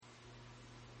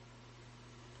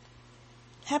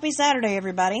Happy Saturday,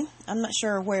 everybody. I'm not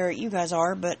sure where you guys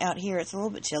are, but out here it's a little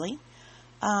bit chilly.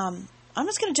 I'm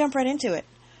just going to jump right into it.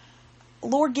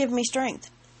 Lord, give me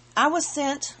strength. I was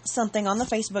sent something on the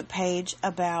Facebook page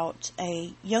about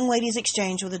a young lady's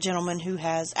exchange with a gentleman who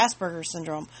has Asperger's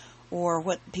syndrome, or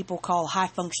what people call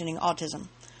high-functioning autism.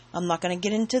 I'm not going to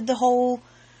get into the whole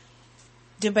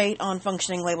debate on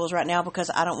functioning labels right now because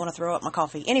I don't want to throw up my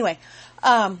coffee. Anyway,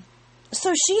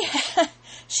 so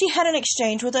she had an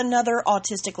exchange with another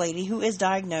autistic lady who is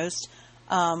diagnosed,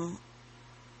 and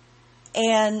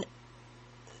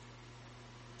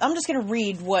I'm just going to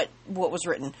read what was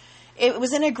written. It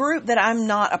was in a group that I'm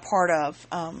not a part of,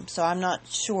 so I'm not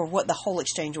sure what the whole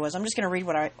exchange was. I'm just going to read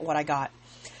what I got.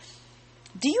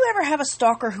 Do you ever have a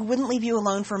stalker who wouldn't leave you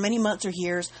alone for many months or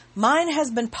years? Mine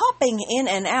has been popping in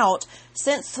and out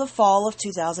since the fall of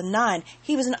 2009.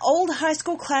 He was an old high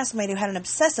school classmate who had an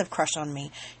obsessive crush on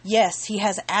me. Yes, he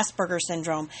has Asperger's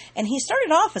syndrome, and he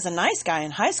started off as a nice guy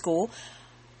in high school.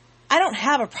 I don't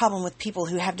have a problem with people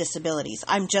who have disabilities.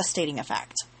 I'm just stating a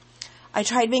fact. I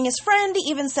tried being his friend,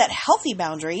 even set healthy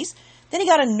boundaries. Then he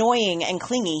got annoying and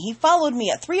clingy. He followed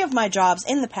me at 3 of my jobs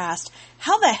in the past.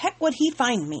 How the heck would he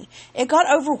find me? It got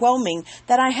overwhelming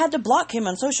that I had to block him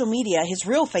on social media, his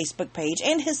real Facebook page,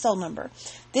 and his cell number.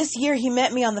 This year he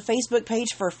met me on the Facebook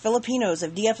page for Filipinos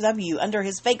of DFW under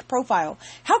his fake profile.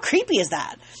 How creepy is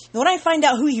that? When I find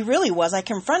out who he really was, I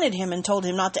confronted him and told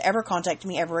him not to ever contact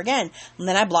me ever again. And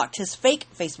then I blocked his fake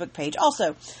Facebook page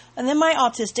also. And then my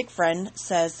autistic friend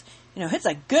says, it's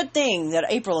a good thing that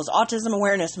April is Autism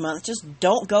Awareness Month. Just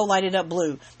don't go light it up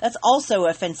blue. That's also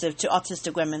offensive to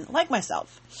autistic women like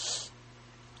myself.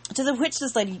 To the which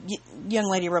this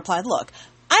young lady replied, look,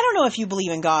 I don't know if you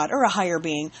believe in God or a higher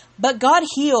being, but God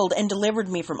healed and delivered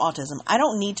me from autism. I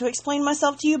don't need to explain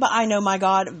myself to you, but I know my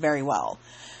God very well.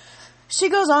 She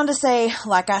goes on to say,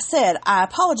 like I said, I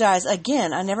apologize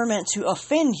again. I never meant to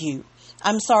offend you.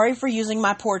 I'm sorry for using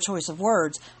my poor choice of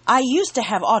words. I used to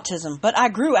have autism, but I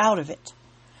grew out of it.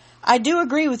 I do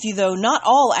agree with you, though. Not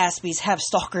all Aspies have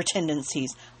stalker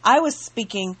tendencies. I was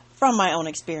speaking from my own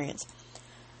experience.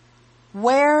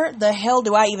 Where the hell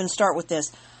do I even start with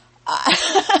this?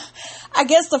 I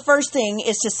guess the first thing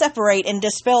is to separate and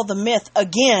dispel the myth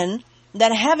again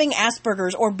that having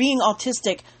Asperger's or being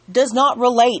autistic does not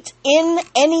relate in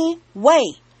any way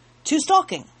to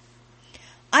stalking.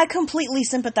 I completely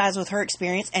sympathize with her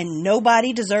experience, and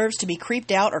nobody deserves to be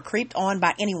creeped out or creeped on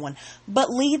by anyone, but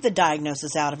leave the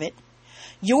diagnosis out of it.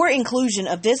 Your inclusion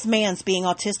of this man's being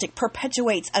autistic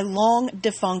perpetuates a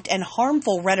long-defunct and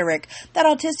harmful rhetoric that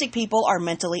autistic people are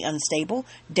mentally unstable,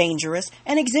 dangerous,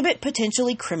 and exhibit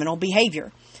potentially criminal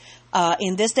behavior.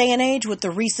 In this day and age, with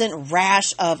the recent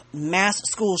rash of mass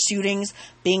school shootings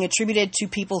being attributed to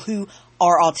people who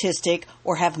are autistic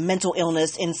or have mental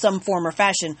illness in some form or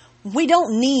fashion, we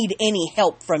don't need any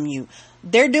help from you.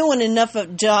 They're doing enough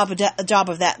of a job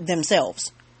of that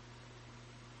themselves.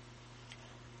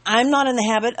 I'm not in the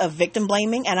habit of victim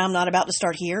blaming, and I'm not about to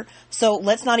start here. So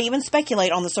let's not even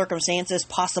speculate on the circumstances,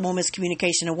 possible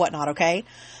miscommunication and whatnot, okay?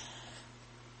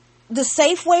 The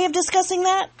safe way of discussing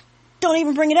that, don't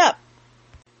even bring it up.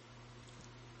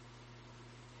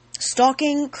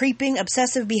 Stalking, creeping,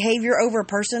 obsessive behavior over a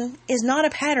person is not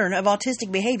a pattern of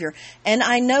autistic behavior. And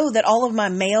I know that all of my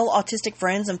male autistic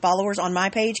friends and followers on my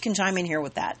page can chime in here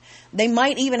with that. They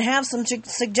might even have some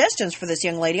suggestions for this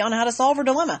young lady on how to solve her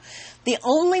dilemma. The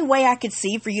only way I could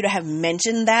see for you to have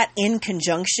mentioned that in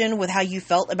conjunction with how you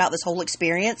felt about this whole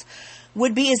experience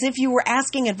would be as if you were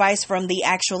asking advice from the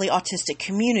actually autistic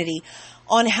community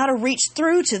on how to reach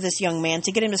through to this young man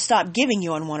to get him to stop giving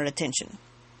you unwanted attention.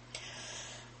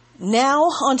 Now,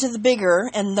 onto the bigger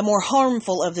and the more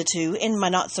harmful of the two, in my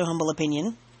not-so-humble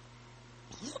opinion.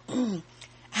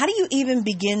 How do you even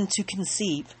begin to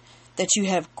conceive that you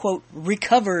have, quote,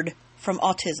 recovered from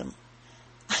autism?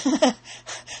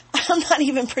 I'm not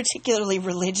even particularly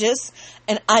religious,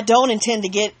 and I don't intend to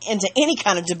get into any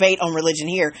kind of debate on religion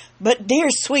here, but dear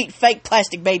sweet fake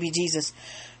plastic baby Jesus,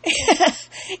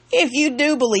 if you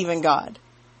do believe in God,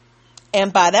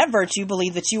 and by that virtue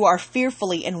believe that you are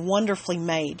fearfully and wonderfully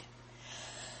made,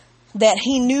 that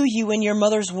He knew you in your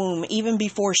mother's womb even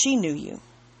before she knew you.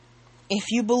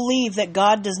 If you believe that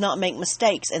God does not make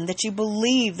mistakes and that you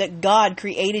believe that God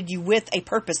created you with a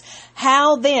purpose,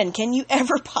 how then can you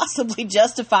ever possibly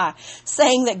justify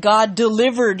saying that God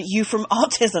delivered you from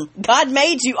autism? God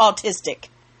made you autistic.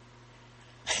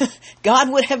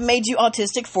 God would have made you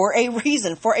autistic for a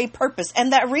reason, for a purpose.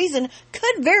 And that reason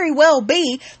could very well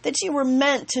be that you were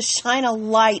meant to shine a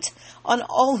light on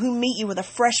all who meet you with a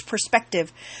fresh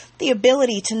perspective, the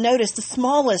ability to notice the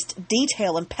smallest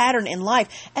detail and pattern in life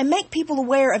and make people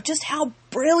aware of just how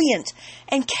brilliant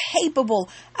and capable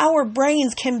our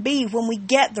brains can be when we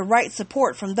get the right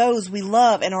support from those we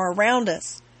love and are around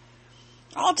us.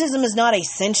 Autism is not a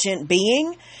sentient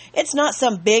being. It's not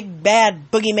some big,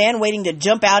 bad boogeyman waiting to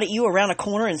jump out at you around a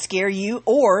corner and scare you,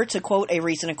 or, to quote a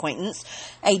recent acquaintance,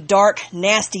 a dark,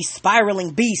 nasty,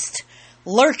 spiraling beast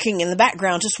lurking in the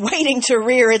background, just waiting to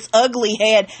rear its ugly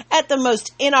head at the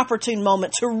most inopportune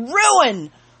moment to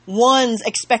ruin one's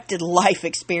expected life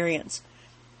experience.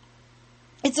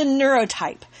 It's a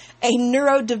neurotype, a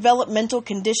neurodevelopmental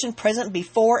condition present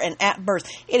before and at birth.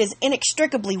 It is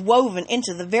inextricably woven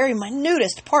into the very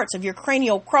minutest parts of your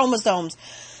cranial chromosomes.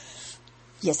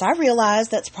 Yes, I realize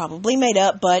that's probably made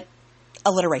up, but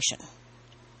alliteration.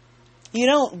 You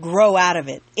don't grow out of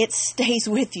it. It stays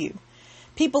with you.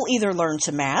 People either learn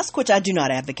to mask, which I do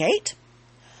not advocate,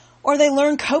 or they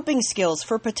learn coping skills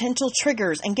for potential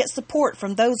triggers and get support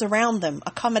from those around them,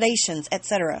 accommodations,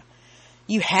 etc.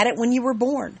 You had it when you were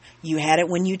born. You had it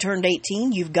when you turned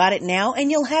 18. You've got it now,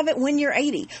 and you'll have it when you're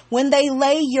 80. When they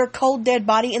lay your cold, dead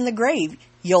body in the grave,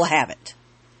 you'll have it.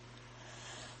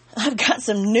 I've got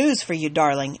some news for you,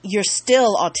 darling. You're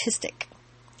still autistic.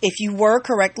 If you were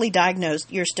correctly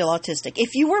diagnosed, you're still autistic.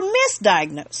 If you were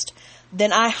misdiagnosed,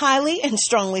 then I highly and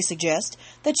strongly suggest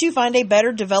that you find a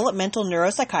better developmental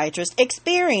neuropsychiatrist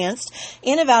experienced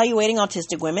in evaluating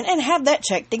autistic women and have that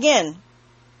checked again.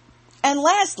 And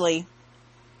lastly,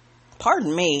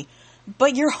 pardon me,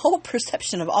 but your whole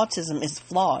perception of autism is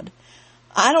flawed.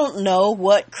 I don't know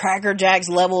what Cracker Jacks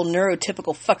level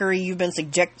neurotypical fuckery you've been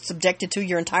subjected to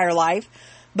your entire life,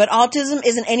 but autism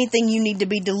isn't anything you need to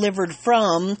be delivered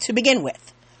from to begin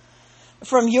with.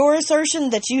 From your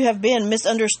assertion that you have been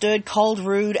misunderstood, called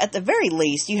rude, at the very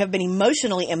least, you have been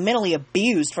emotionally and mentally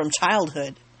abused from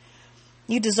childhood.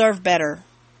 You deserve better,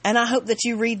 and I hope that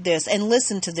you read this and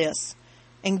listen to this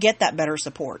and get that better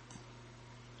support.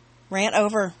 Rant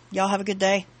over. Y'all have a good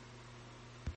day.